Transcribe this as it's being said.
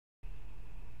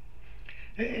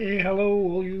Hey, hello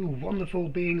all you wonderful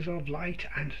beings of light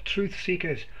and truth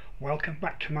seekers. Welcome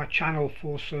back to my channel,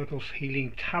 Four Circles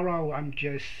Healing Tarot. I'm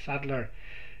Jez Sadler,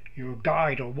 your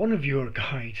guide, or one of your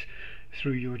guides,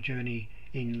 through your journey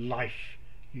in life,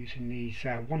 using these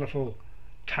wonderful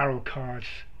tarot cards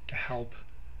to help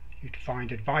you to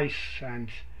find advice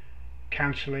and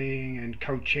counseling and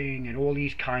coaching and all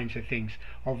these kinds of things.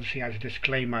 Obviously, as a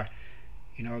disclaimer,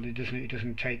 you know, it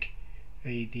doesn't take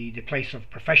the place of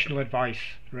professional advice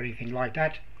or anything like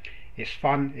that. It's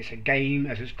fun, it's a game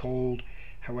as it's called.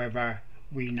 However,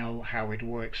 we know how it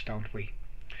works, don't we?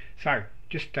 So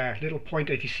just a little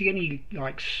pointer, if you see any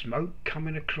like smoke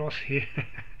coming across here,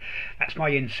 that's my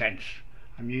incense.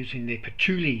 I'm using the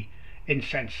patchouli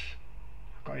incense.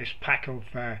 I've got this pack of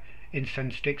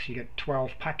incense sticks. You get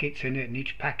 12 packets in it, and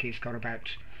each packet's got about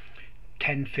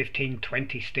 10, 15,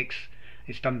 20 sticks.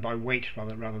 It's done by weight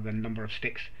rather than number of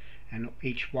sticks, and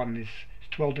each one is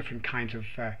 12 different kinds of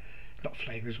not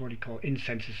flavors, what do you call it?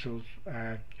 Incenses, sort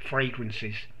of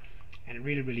fragrances, and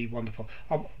really wonderful.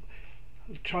 I'll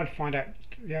try to find out.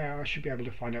 Yeah, I should be able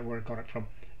to find out where I got it from.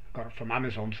 I got it from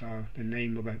Amazon, so the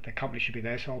name of the company should be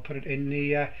there, so I'll put it in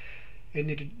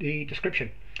the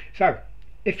description. So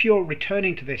if you're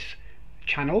returning to this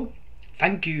channel,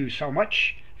 thank you so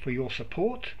much for your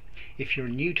support. If you're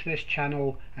new to this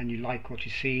channel and you like what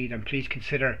you see, then please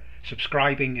consider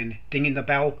subscribing and dinging the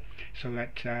bell so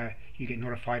that you get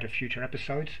notified of future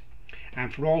episodes.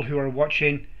 And for all who are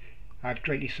watching, I'd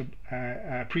greatly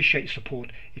appreciate your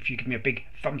support if you give me a big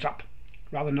thumbs up,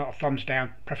 rather not a thumbs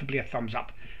down, preferably a thumbs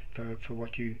up for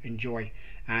what you enjoy.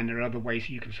 And there are other ways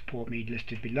that you can support me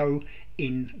listed below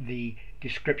in the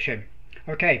description.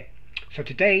 Okay, so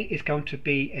today is going to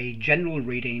be a general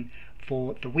reading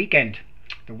for the weekend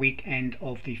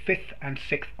of the 5th and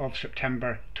 6th of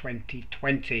September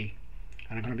 2020,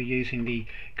 and I'm going to be using the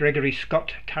Gregory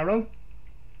Scott tarot.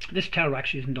 This tarot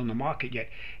actually isn't on the market yet.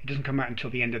 It doesn't come out until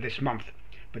the end of this month,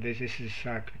 but this is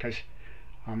because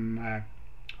I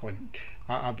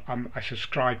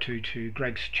subscribe to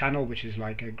Greg's channel, which is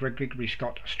like Gregory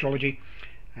Scott Astrology,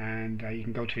 and you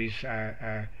can go to his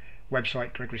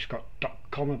website,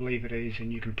 gregoryscott.com, I believe it is,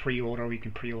 and you can pre-order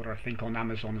I think on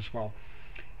Amazon as well.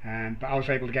 But I was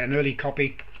able to get an early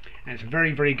copy, and it's a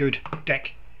very good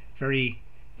deck, very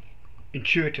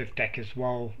intuitive deck as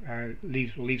well.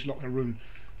 Leaves a lot of room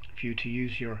for you to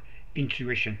use your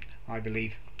intuition, I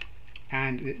believe.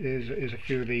 And there's a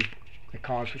few of the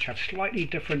cards which have slightly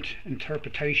different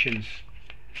interpretations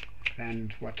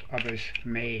than what others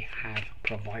may have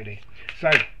provided. So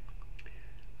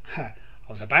I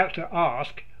was about to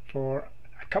ask for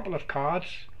a couple of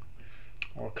cards,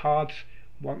 or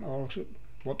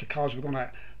what the cards were going to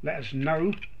let us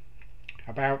know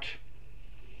about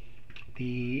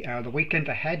the weekend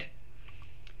ahead,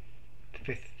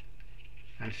 the 5th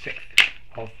and 6th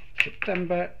of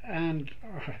September, and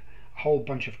a whole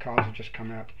bunch of cards have just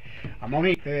come out.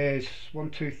 There's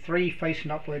 1, 2, 3 facing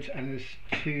upwards, and there's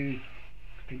 2,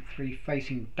 I think 3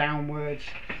 facing downwards.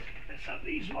 Let's have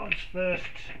these ones first.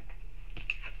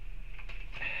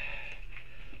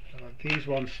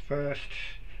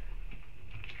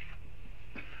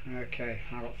 Okay,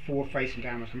 I've got 4 facing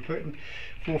downwards. I'm putting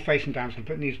 4 facing downwards. I'm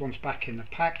putting these ones back in the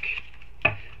pack.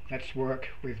 Let's work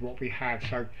with what we had.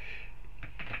 So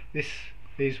this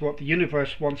is what the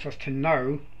universe wants us to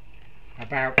know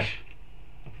about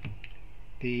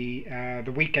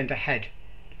the weekend ahead,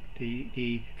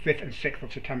 the 5th and 6th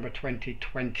of September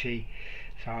 2020.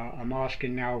 So I'm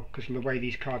asking now, because of the way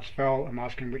these cards fell, I'm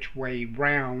asking which way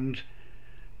round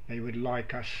they would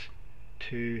like us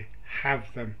to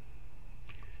have them.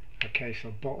 Okay,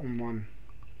 so bottom one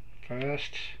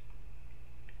first,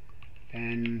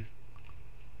 then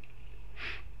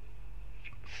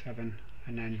 7,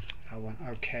 and then L1.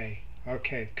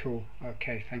 Okay, cool.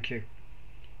 Okay, thank you.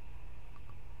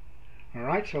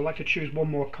 Alright, so I'd like to choose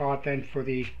one more card then for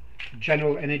the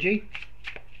general energy.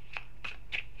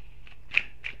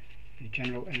 The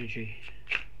general energy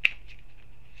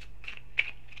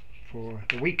for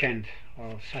the weekend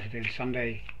of Saturday and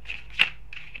Sunday,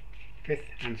 5th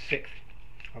and 6th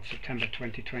of September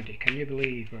 2020. Can you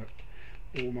believe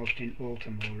we're almost in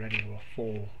autumn already, or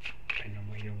fall, depending on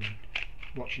where you're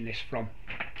watching this from.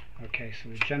 Okay, so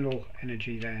the general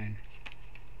energy then.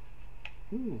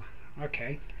 Ooh,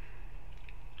 okay.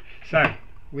 So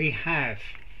we have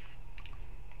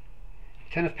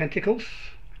 10 of Pentacles,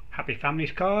 Happy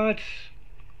Families cards.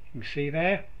 You can see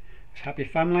there, it's Happy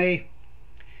Family,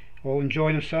 all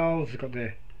enjoying themselves. They've got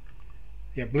the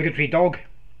obligatory dog,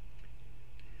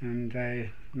 and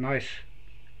a nice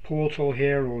portal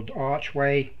here, or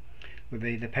archway, with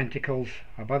the pentacles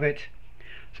above it.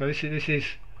 So this is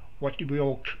what do we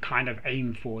all kind of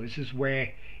aim for. This is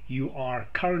where you are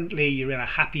currently. You're in a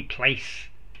happy place,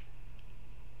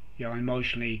 you know,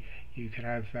 emotionally. You could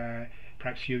have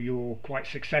perhaps you're quite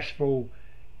successful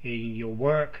in your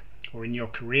work or in your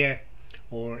career,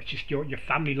 or it's just your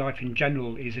family life in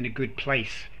general is in a good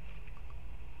place.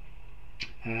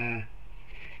 And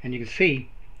you can see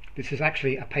this is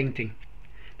actually a painting.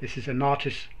 This is an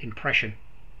artist's impression.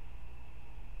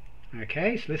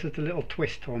 Okay, so this is the little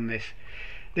twist on this.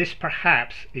 This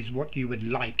perhaps is what you would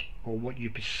like, or what you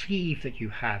perceive that you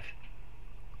have.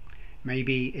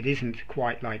 Maybe it isn't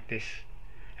quite like this,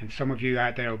 and some of you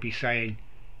out there will be saying,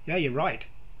 yeah, you're right,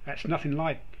 that's nothing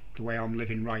like the way I'm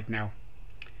living right now.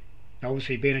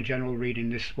 Obviously, being a general reading,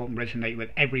 this won't resonate with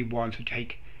everyone, so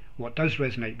take what does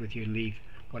resonate with you and leave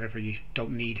whatever you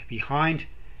don't need behind.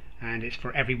 And it's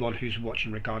for everyone who's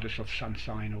watching, regardless of sun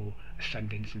sign or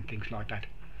ascendants and things like that.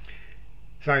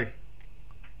 So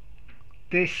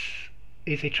this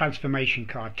is a transformation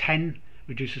card. 10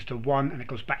 reduces to 1, and it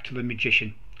goes back to the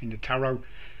Magician in the tarot.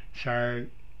 So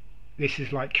this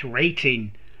is like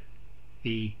creating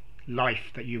the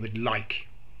life that you would like.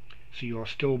 So you're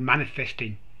still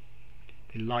manifesting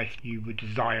the life you would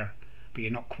desire, but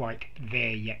you're not quite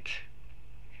there yet.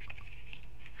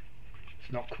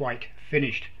 It's not quite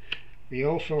finished. We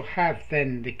also have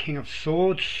then the King of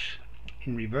Swords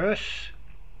in reverse,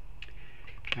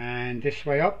 and this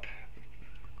way up,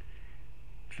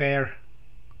 fair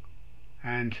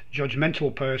and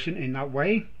judgmental person in that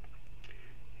way.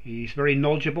 He's very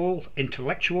knowledgeable,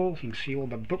 intellectual. You can see all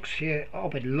the books here.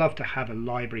 Oh, I'd love to have a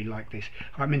library like this.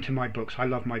 I'm into my books. I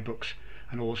love my books,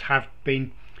 and always have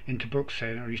been into books.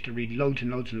 And I used to read loads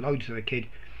and loads and loads as a kid.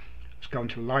 I was going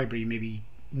to the library maybe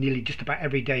nearly just about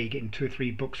every day, getting 2 or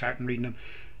 3 books out and reading them.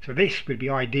 So this would be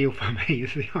ideal for me.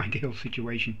 It's the ideal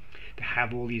situation to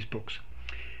have all these books.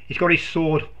 He's got his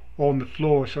sword on the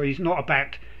floor, so he's not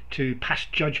about to pass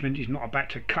judgment. He's not about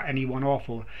to cut anyone off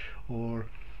or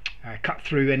cut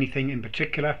through anything in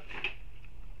particular,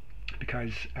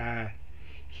 because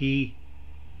he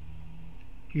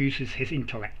uses his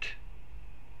intellect.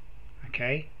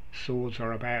 Okay, swords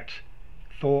are about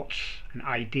thoughts and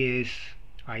ideas,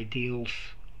 ideals.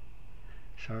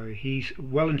 So he's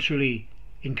well and truly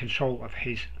in control of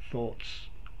his thoughts,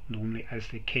 normally as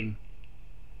the king.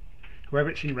 However,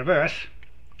 it's in reverse,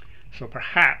 so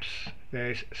perhaps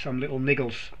there's some little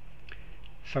niggles,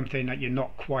 something that you're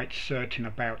not quite certain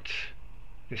about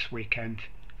this weekend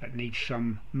that needs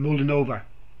some mulling over.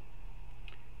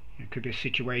 It could be a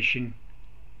situation,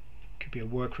 it could be a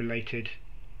work related,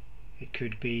 it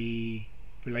could be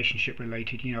relationship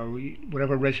related, you know,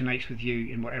 whatever resonates with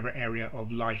you in whatever area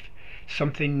of life.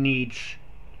 Something needs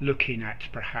looking at,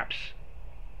 perhaps.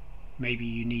 Maybe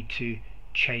you need to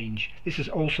change. This is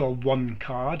also a 1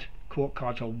 card. Court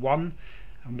cards are 1,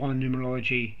 and 1 in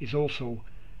numerology is also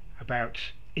about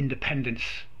independence.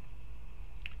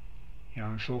 You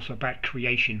know, it's also about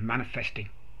creation, manifesting.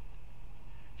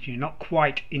 So you're not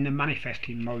quite in the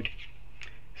manifesting mode.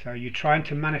 So you're trying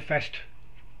to manifest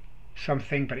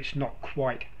something, but it's not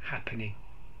quite happening.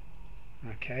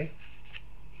 Okay.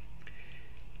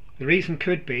 The reason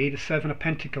could be the 7 of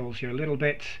Pentacles. You're a little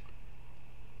bit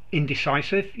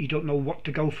indecisive. You don't know what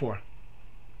to go for.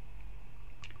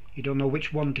 You don't know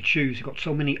which one to choose. You've got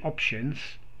so many options,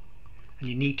 and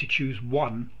you need to choose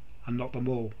one and not them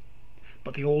all.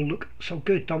 But they all look so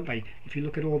good, don't they? If you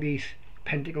look at all these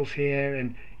pentacles here,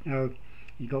 and you know,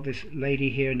 you've got this lady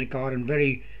here in the garden,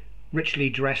 very richly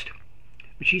dressed,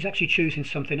 but she's actually choosing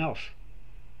something else.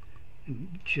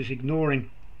 And she's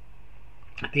ignoring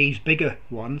these bigger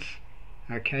ones,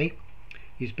 okay?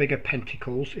 These bigger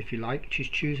pentacles, if you like. She's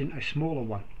choosing a smaller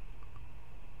one.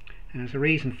 And there's a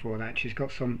reason for that. She's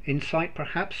got some insight,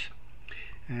 perhaps,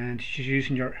 and she's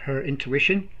using her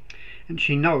intuition, and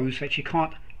she knows that she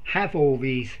can't have all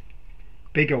these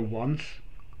bigger ones,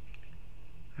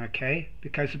 okay,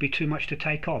 because it'd be too much to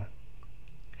take on.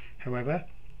 However,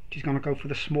 she's going to go for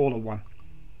the smaller one,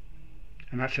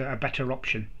 and that's a better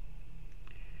option,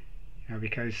 you know,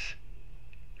 because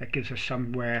that gives us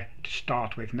somewhere to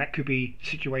start with. And that could be the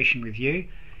situation with you.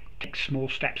 Take small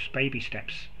steps, baby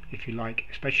steps, if you like,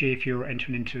 especially if you're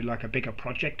entering into like a bigger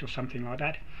project or something like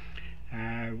that,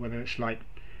 whether it's like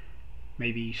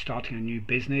maybe starting a new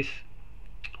business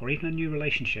or even a new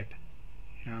relationship.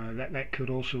 That could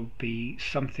also be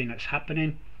something that's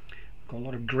happening. Got a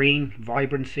lot of green,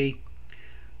 vibrancy.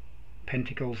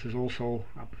 Pentacles is also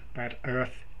about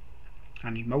earth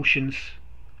and emotions,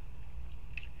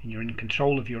 and you're in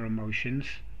control of your emotions,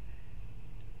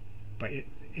 but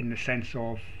in the sense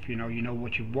of you know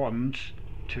what you want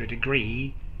to a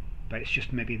degree, but it's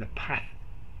just maybe the path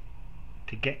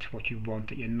to get what you want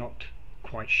that you're not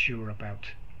quite sure about.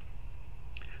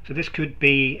 So this could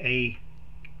be a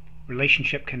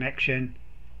relationship connection,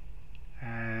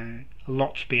 a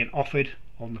lot's being offered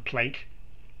on the plate.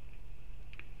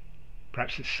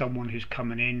 Perhaps it's someone who's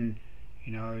coming in,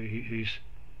 you know, who's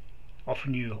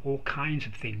offering you all kinds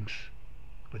of things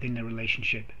within the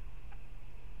relationship,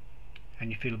 and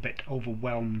you feel a bit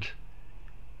overwhelmed,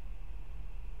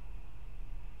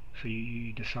 so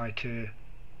you decide to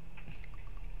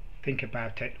think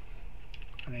about it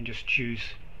and then just choose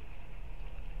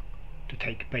to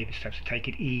take baby steps, to take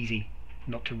it easy,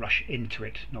 not to rush into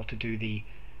it, not to do the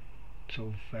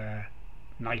sort of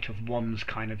Knight of Wands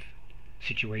kind of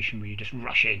situation where you just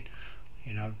rush in,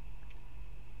 you know,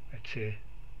 but to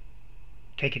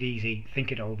take it easy,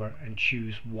 think it over, and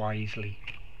choose wisely.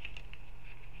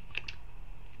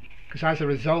 Because as a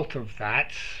result of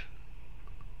that,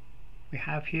 we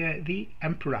have here the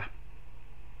Emperor,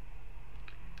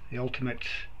 the ultimate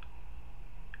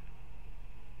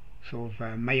sort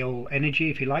of male energy,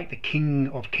 if you like, the King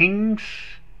of Kings,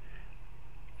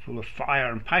 full of fire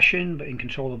and passion, but in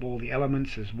control of all the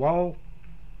elements as well.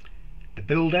 The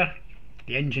builder,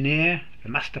 the engineer, the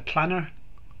master planner.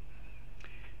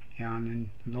 Yeah, and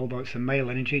although it's a male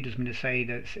energy, it doesn't mean to say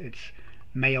that it's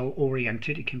male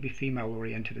oriented, it can be female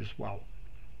oriented as well.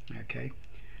 Okay,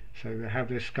 so we have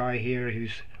this guy here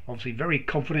who's obviously very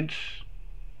confident,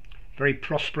 very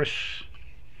prosperous,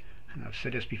 and I've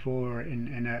said this before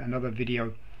in another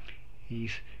video,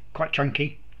 he's quite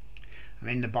chunky, and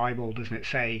in the Bible doesn't it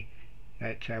say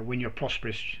that when you're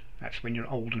prosperous, that's when you're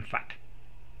old and fat.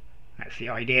 That's the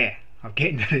idea of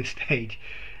getting to this stage,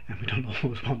 and we don't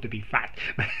always want to be fat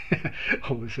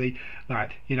obviously,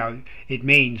 but you know, it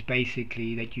means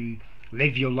basically that you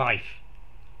live your life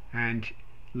and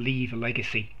leave a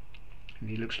legacy, and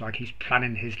he looks like he's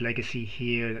planning his legacy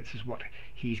here. This is what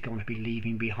he's going to be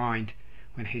leaving behind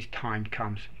when his time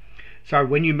comes. So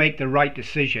when you make the right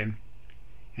decision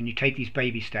and you take these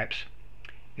baby steps,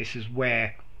 this is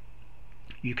where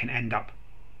you can end up,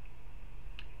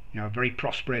 you know, very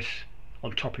prosperous,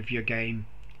 on top of your game.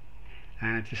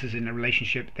 And if this is in a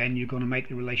relationship, then you're going to make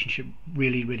the relationship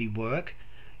really, really work.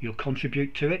 You'll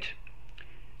contribute to it.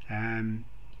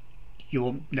 You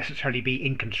won't necessarily be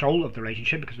in control of the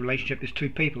relationship, because the relationship is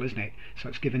two people, isn't it? So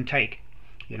it's give and take.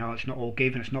 You know, it's not all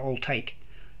give and it's not all take.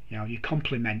 You know, you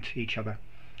complement each other.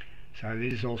 So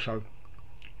this is also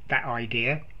that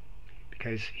idea,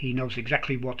 because he knows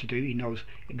exactly what to do. He knows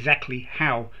exactly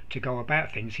how to go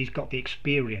about things. He's got the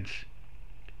experience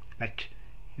that,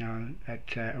 you know,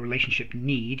 that a relationship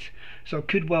needs. So it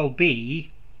could well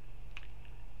be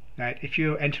that if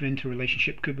you're entering into a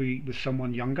relationship, could be with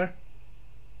someone younger,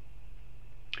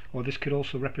 or this could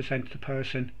also represent the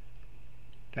person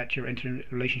that you're entering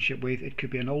a relationship with. It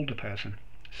could be an older person,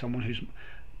 someone who's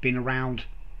been around,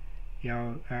 you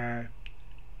know,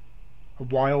 a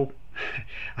while.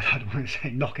 I don't want to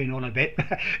say knocking on a bit,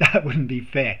 that wouldn't be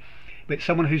fair, but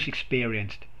someone who's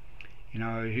experienced, you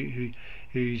know,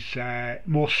 who's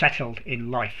more settled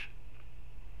in life.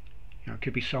 You know, it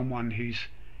could be someone who's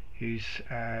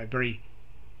very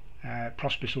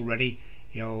prosperous already,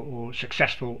 you know, or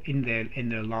successful in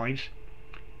their lives,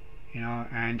 you know,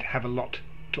 and have a lot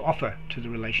to offer to the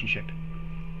relationship.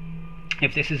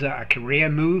 If this is a career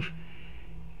move,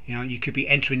 you know, you could be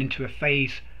entering into a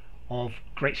phase of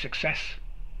great success,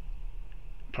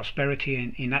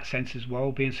 prosperity in that sense as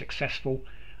well, being successful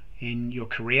in your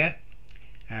career,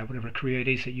 whatever career it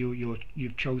is that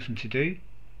you've chosen to do.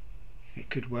 It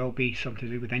could well be something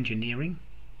to do with engineering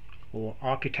or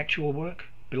architectural work,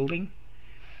 building.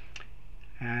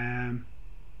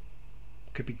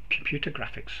 Could be computer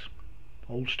graphics,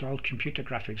 old style computer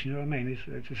graphics, you know what I mean?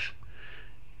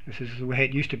 This is the way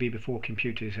it used to be before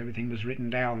computers. Everything was written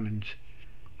down, and,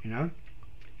 you know,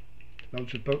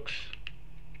 loads of books.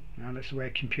 You know, that's the way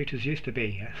computers used to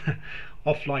be.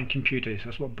 Offline computers,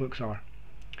 that's what books are.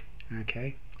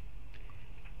 Okay.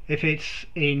 If it's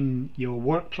in your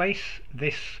workplace,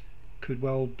 this could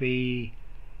well be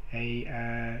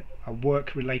a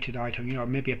work related item, you know,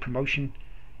 maybe a promotion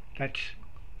that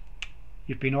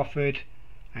you've been offered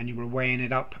and you were weighing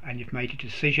it up and you've made a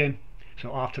decision.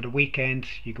 So after the weekend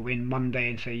you go in Monday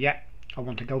and say, yeah, I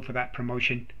want to go for that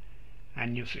promotion,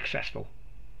 and you're successful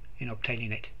in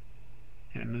obtaining it,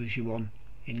 and it moves you on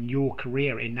in your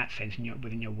career, in that sense,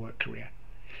 within your work career.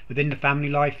 Within the family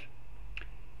life,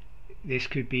 this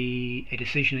could be a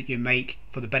decision that you make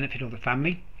for the benefit of the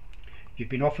family. You've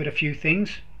been offered a few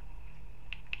things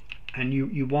and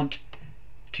you want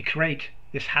to create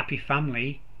this happy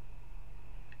family,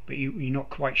 but you're not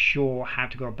quite sure how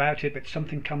to go about it, but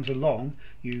something comes along.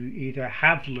 You either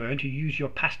have learned to use your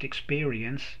past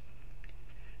experience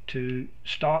to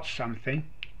start something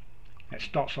that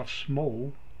starts off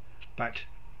small but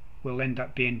will end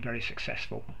up being very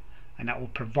successful, and that will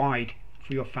provide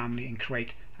for your family and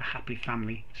create a happy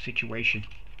family situation.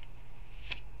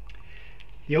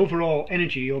 The overall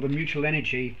energy, or the mutual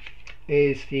energy,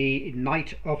 is the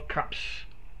Knight of Cups.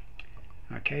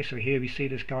 Okay, so here we see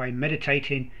this guy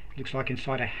meditating. Looks like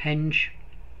inside a henge.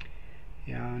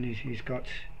 Yeah, and he's got,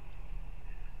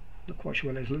 not quite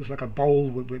sure what it looks like, a bowl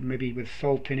with maybe with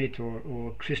salt in it,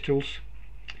 or crystals.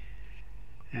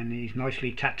 And he's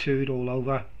nicely tattooed all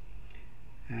over,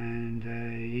 and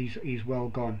he's well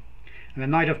gone. And the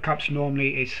Knight of Cups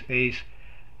normally is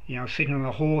you know, sitting on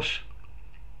a horse,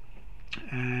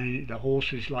 and the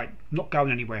horse is like not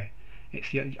going anywhere. I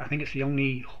think it's the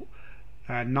only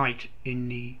knight in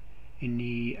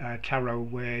the tarot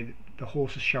where the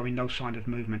horse is showing no sign of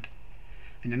movement,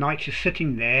 and the knight's just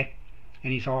sitting there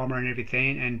in his armor and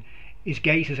everything, and his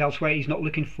gaze is elsewhere. He's not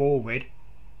looking forward.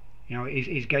 You know,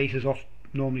 his gaze is off,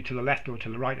 normally to the left or to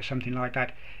the right or something like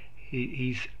that.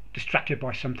 He's distracted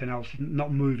by something else,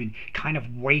 not moving, kind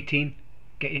of waiting,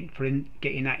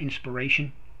 getting that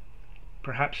inspiration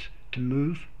perhaps to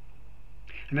move.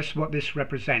 And that's what this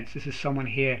represents. This is someone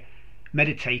here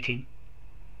meditating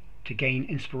to gain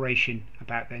inspiration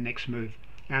about their next move.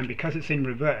 And because it's in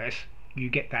reverse, you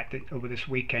get that over this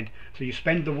weekend. So you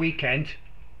spend the weekend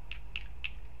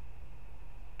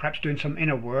perhaps doing some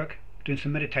inner work, doing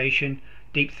some meditation,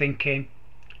 deep thinking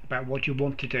about what you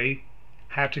want to do,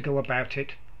 how to go about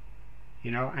it,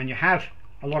 you know, and you have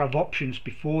a lot of options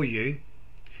before you,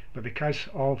 but because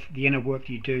of the inner work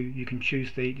you do, you can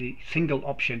choose the single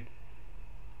option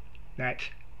that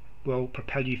will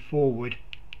propel you forward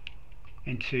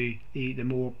into the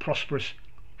more prosperous,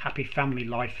 happy family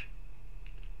life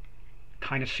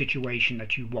kind of situation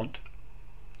that you want,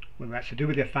 whether that's to do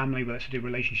with your family, whether that's to do with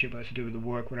relationship, whether that's to do with the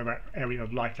work, whatever area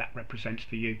of life that represents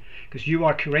for you, because you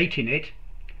are creating it.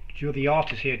 You're the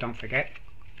artist here, don't forget.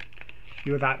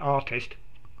 You're that artist,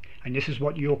 and this is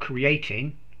what you're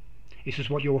creating. This is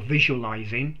what you're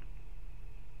visualizing.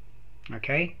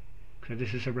 Okay, so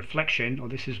this is a reflection, or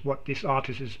this is what this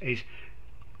artist is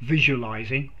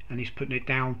visualizing, and he's putting it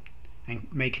down and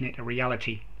making it a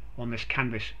reality on this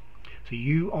canvas. So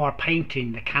you are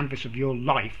painting the canvas of your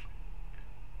life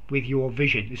with your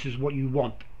vision. This is what you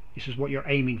want. This is what you're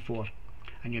aiming for,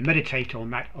 and you meditate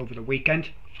on that over the weekend,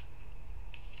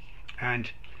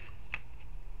 and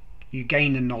you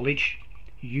gain the knowledge.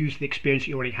 You use the experience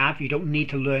you already have. You don't need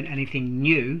to learn anything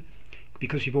new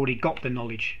because you've already got the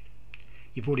knowledge.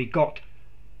 You've already got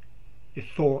the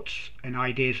thoughts and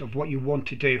ideas of what you want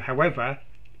to do. However,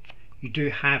 you do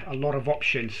have a lot of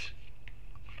options,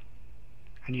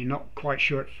 and you're not quite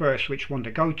sure at first which one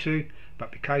to go to,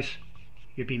 but because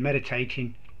you've been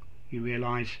meditating, you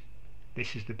realize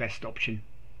this is the best option,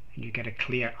 and you get a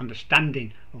clear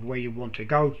understanding of where you want to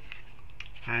go,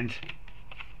 and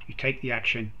you take the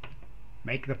action,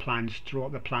 make the plans, draw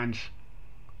up the plans,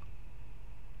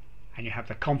 and you have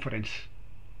the confidence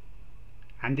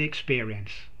and the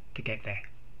experience to get there.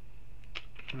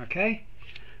 Okay,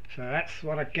 so that's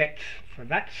what I get for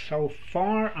that so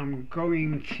far. I'm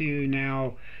going to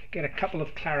now get a couple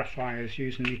of clarifiers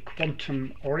using the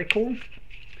Quantum Oracle.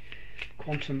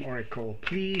 Quantum Oracle,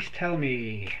 please tell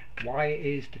me, why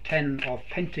is the Ten of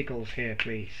Pentacles here,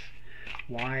 please?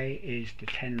 Why is the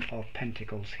Ten of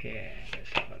Pentacles here? Let's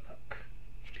have a look.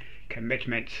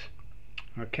 Commitment.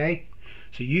 Okay,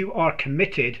 so you are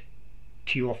committed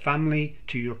to your family,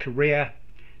 to your career,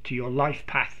 to your life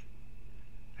path,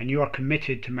 and you are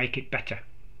committed to make it better,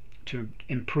 to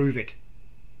improve it,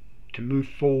 to move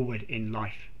forward in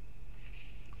life.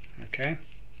 Okay,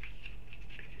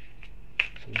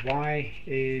 so why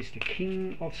is the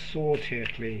King of Swords here,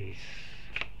 please?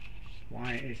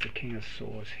 Why is the King of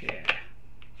Swords here?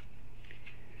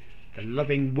 The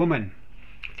loving woman,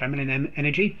 feminine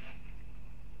energy.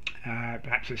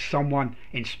 Perhaps there's someone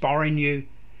inspiring you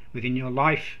within your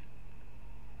life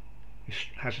who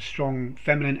has a strong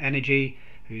feminine energy,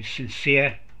 who's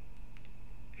sincere,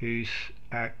 who's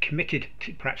committed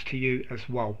to, perhaps to you as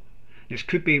well. This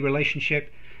could be a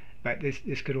relationship, but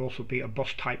this could also be a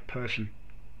boss type person.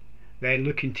 They're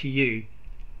looking to you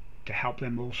to help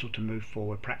them also to move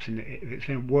forward. Perhaps if it's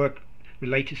in a work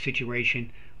related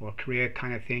situation or a career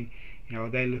kind of thing, you know,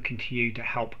 they're looking to you to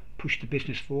help push the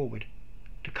business forward,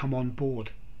 to come on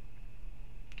board,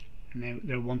 and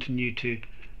they're wanting you to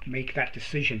make that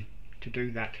decision to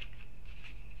do that.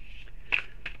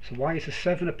 So why is the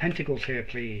Seven of Pentacles here,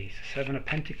 please? Seven of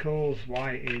Pentacles,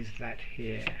 why is that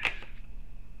here?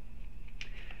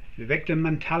 The victim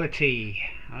mentality.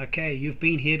 Okay, you've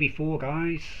been here before,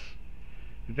 guys.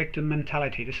 The victim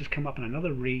mentality. This has come up in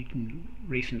another reading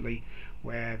recently,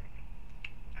 where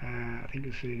I think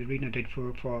it's the reading I did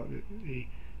for the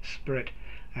spirit,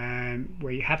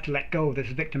 where you have to let go of this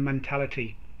victim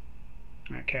mentality.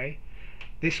 Okay,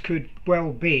 this could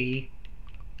well be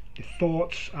the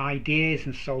thoughts, ideas,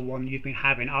 and so on you've been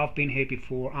having. I've been here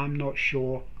before. I'm not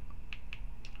sure.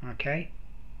 Okay.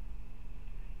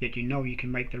 Yet you know you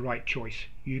can make the right choice.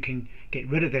 You can get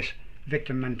rid of this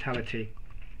victim mentality.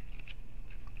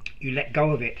 You let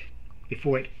go of it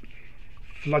before it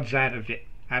floods out of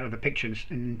the pictures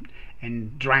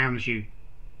and drowns you.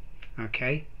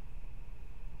 Okay?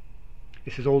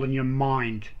 This is all in your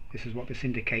mind. This is what this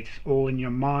indicates. It's all in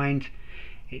your mind.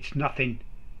 It's nothing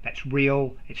that's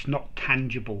real. It's not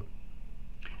tangible.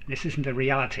 This isn't a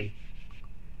reality.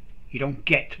 You don't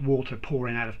get water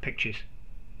pouring out of pictures.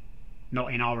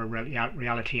 Not in our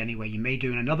reality anyway. You may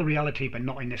do in another reality, but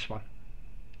not in this one.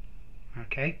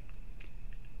 Okay?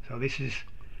 So this is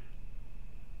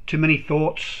too many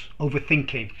thoughts,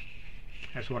 overthinking.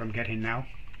 That's what I'm getting now.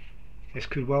 This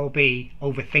could well be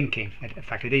overthinking. In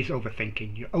fact, it is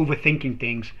overthinking. You're overthinking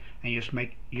things, and you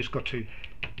just got to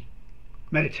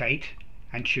meditate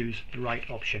and choose the right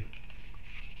option.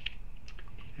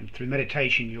 And through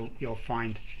meditation, you'll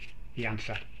find the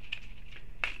answer.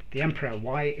 The Emperor.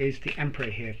 Why is the Emperor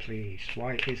here, please?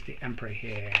 Why is the Emperor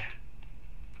here?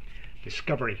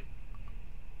 Discovery.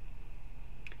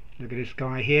 Look at this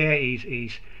guy here.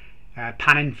 He's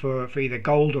panning for either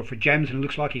gold or for gems, and it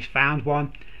looks like he's found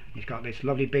one. He's got this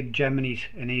lovely big gem in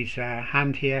his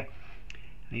hand here,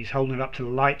 and he's holding it up to the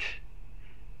light.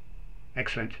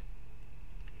 Excellent.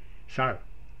 So,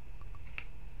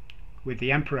 with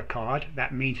the Emperor card,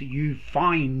 that means that you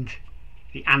find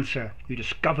the answer. You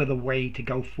discover the way to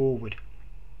go forward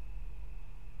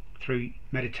through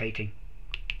meditating.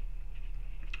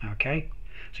 Okay,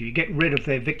 so you get rid of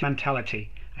the victim mentality,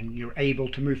 and you're able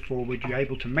to move forward. You're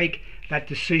able to make that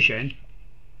decision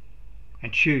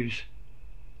and choose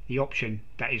the option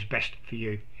that is best for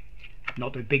you.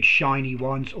 Not the big shiny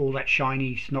ones. All that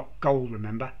shiny is not gold,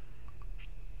 remember.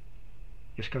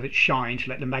 Just because it shines,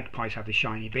 let the magpies have the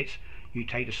shiny bits. You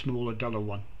take the smaller, duller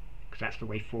one, because that's the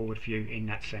way forward for you in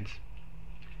that sense.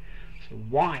 So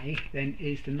why then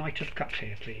is the Knight of Cups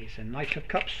here, please? The Knight of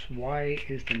Cups. Why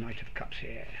is the Knight of Cups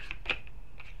here?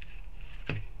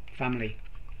 Family.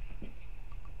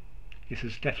 This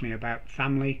is definitely about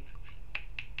family,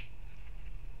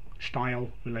 style,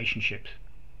 relationships.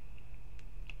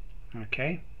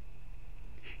 Okay?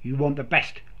 You want the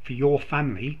best for your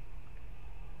family,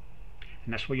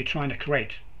 and that's what you're trying to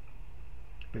create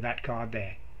with that card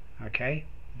there. Okay?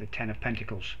 The Ten of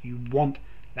Pentacles. You want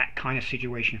that kind of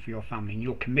situation for your family, and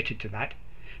you're committed to that,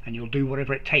 and you'll do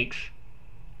whatever it takes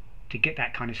to get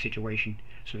that kind of situation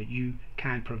so that you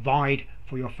can provide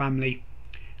for your family,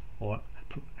 or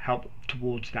help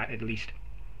towards that at least,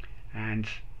 and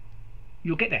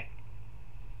you'll get there.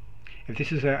 If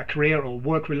this is a career or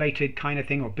work related kind of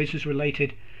thing, or business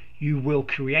related, you will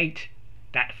create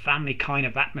that family kind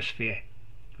of atmosphere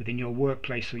within your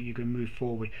workplace so you can move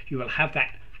forward. You will have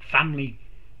that family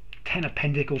Ten of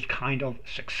Pentacles kind of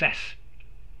success,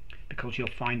 because you'll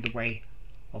find the way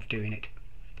of doing it.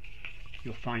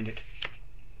 You'll find it.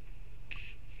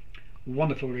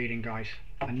 Wonderful reading, guys.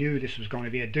 I knew this was going to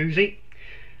be a doozy.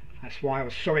 That's why I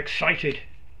was so excited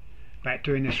about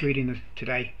doing this reading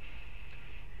today.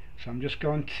 So I'm just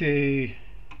going to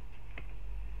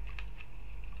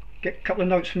get a couple of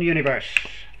notes from the universe,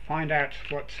 find out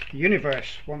what the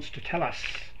universe wants to tell us.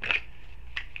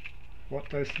 What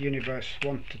does the universe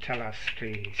want to tell us,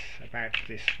 please, about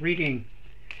this reading,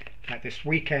 about this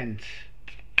weekend?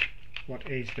 What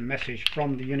is the message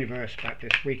from the universe about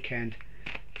this weekend,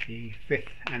 the 5th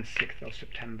and 6th of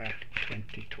September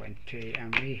 2020?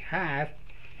 And we have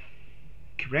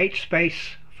create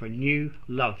space for new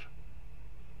love.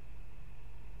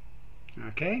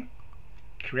 Okay,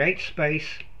 create space,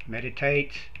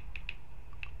 meditate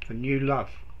for new love,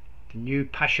 the new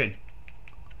passion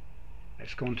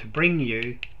that's going to bring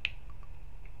you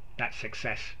that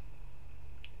success,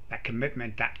 that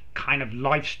commitment, that kind of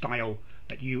lifestyle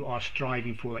that you are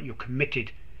striving for, that you're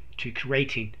committed to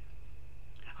creating,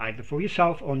 either for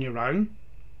yourself on your own,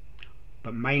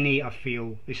 but mainly I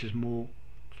feel this is more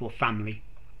for family.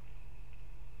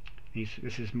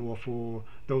 This is more for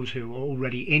those who are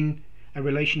already in a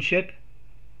relationship,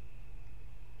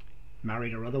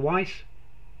 married or otherwise,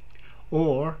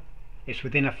 or it's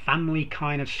within a family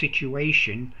kind of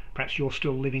situation. Perhaps you're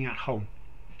still living at home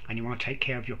and you want to take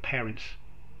care of your parents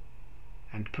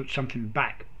and put something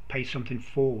back, pay something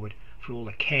forward for all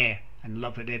the care and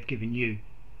love that they've given you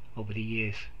over the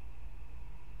years.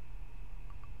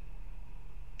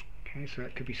 Okay, so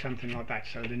it could be something like that.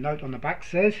 So the note on the back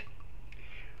says,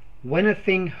 when a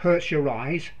thing hurts your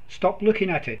eyes, stop looking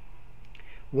at it.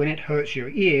 When it hurts your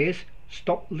ears,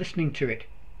 stop listening to it.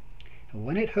 And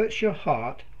when it hurts your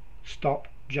heart, stop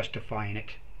justifying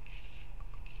it.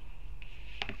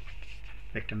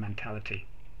 Victim mentality.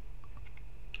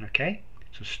 Okay,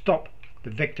 so stop the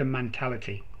victim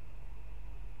mentality.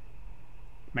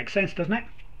 Makes sense, doesn't it?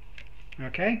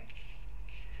 Okay,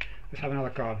 let's have another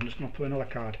card. I'm just going to pull another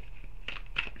card.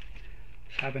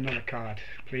 Let's have another card,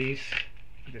 please.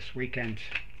 This weekend,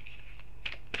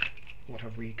 what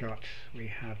have we got? We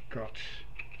have got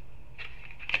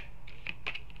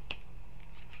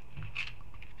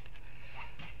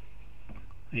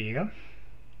there you go.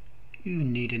 You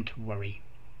needn't worry.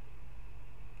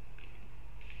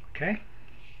 Okay,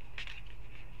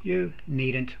 you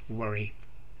needn't worry.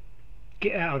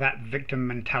 Get out of that victim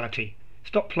mentality.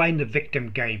 Stop playing the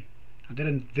victim game. I did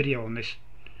a video on this.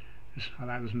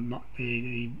 That was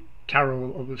the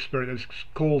tarot of the spirit is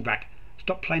called that.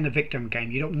 Stop playing the victim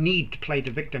game. You don't need to play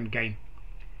the victim game.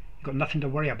 You've got nothing to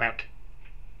worry about.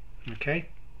 Okay?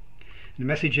 And the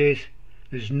message is,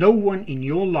 there's no one in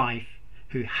your life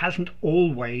who hasn't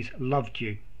always loved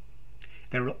you.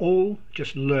 They're all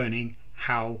just learning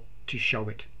how to show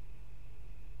it.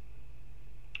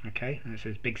 Okay? And it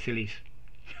says big sillies.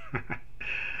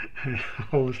 I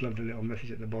always love the little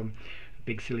message at the bottom.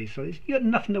 Big sillies. So you've got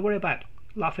nothing to worry about.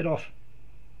 Laugh it off.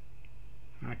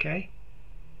 Okay?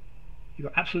 You've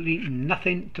got absolutely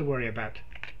nothing to worry about.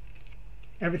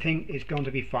 Everything is going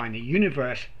to be fine. The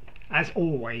universe, as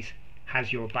always,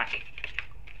 has your back.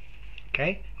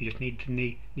 Okay? You just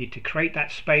need to create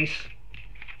that space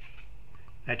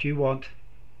that you want.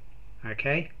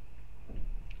 Okay?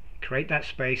 Create that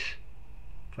space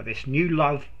for this new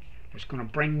love that's going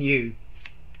to bring you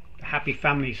the happy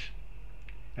families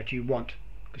that you want,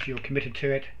 because you're committed to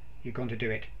it. You're going to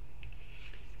do it.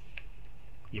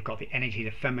 You've got the energy,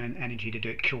 the feminine energy to do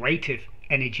it, creative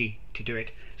energy to do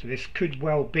it. So this could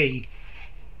well be,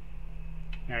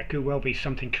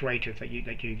 something creative that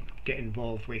you get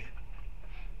involved with.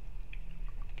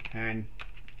 And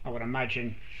I would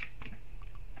imagine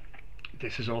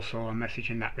this is also a message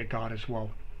in that regard as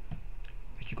well,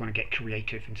 that you're going to get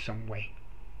creative in some way.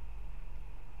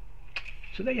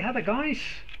 So there you have it, guys.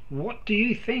 What do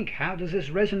you think? How does this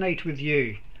resonate with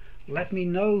you? Let me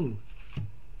know.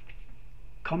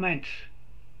 Comment.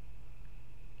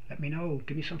 Let me know.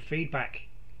 Give me some feedback.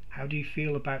 How do you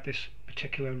feel about this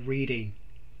particular reading?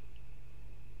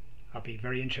 I'll be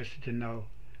very interested to know.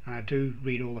 And I do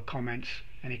read all the comments.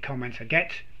 Any comments I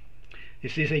get.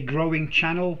 This is a growing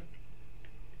channel.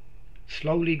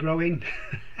 Slowly growing.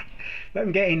 But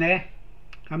I'm getting there.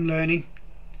 I'm learning.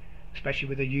 Especially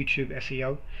with the YouTube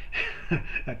SEO.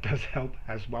 That does help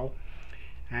as well.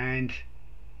 And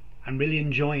I'm really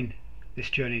enjoying this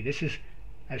journey. This is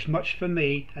as much for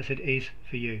me as it is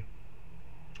for you.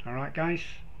 Alright, guys,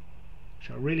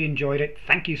 so I really enjoyed it.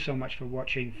 Thank you so much for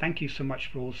watching. Thank you so much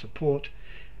for all the support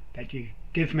that you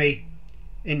give me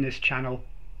in this channel,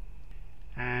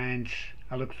 and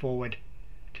I look forward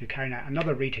to carrying out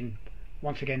another reading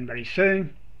once again very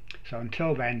soon. So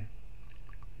until then,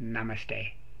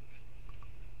 Namaste.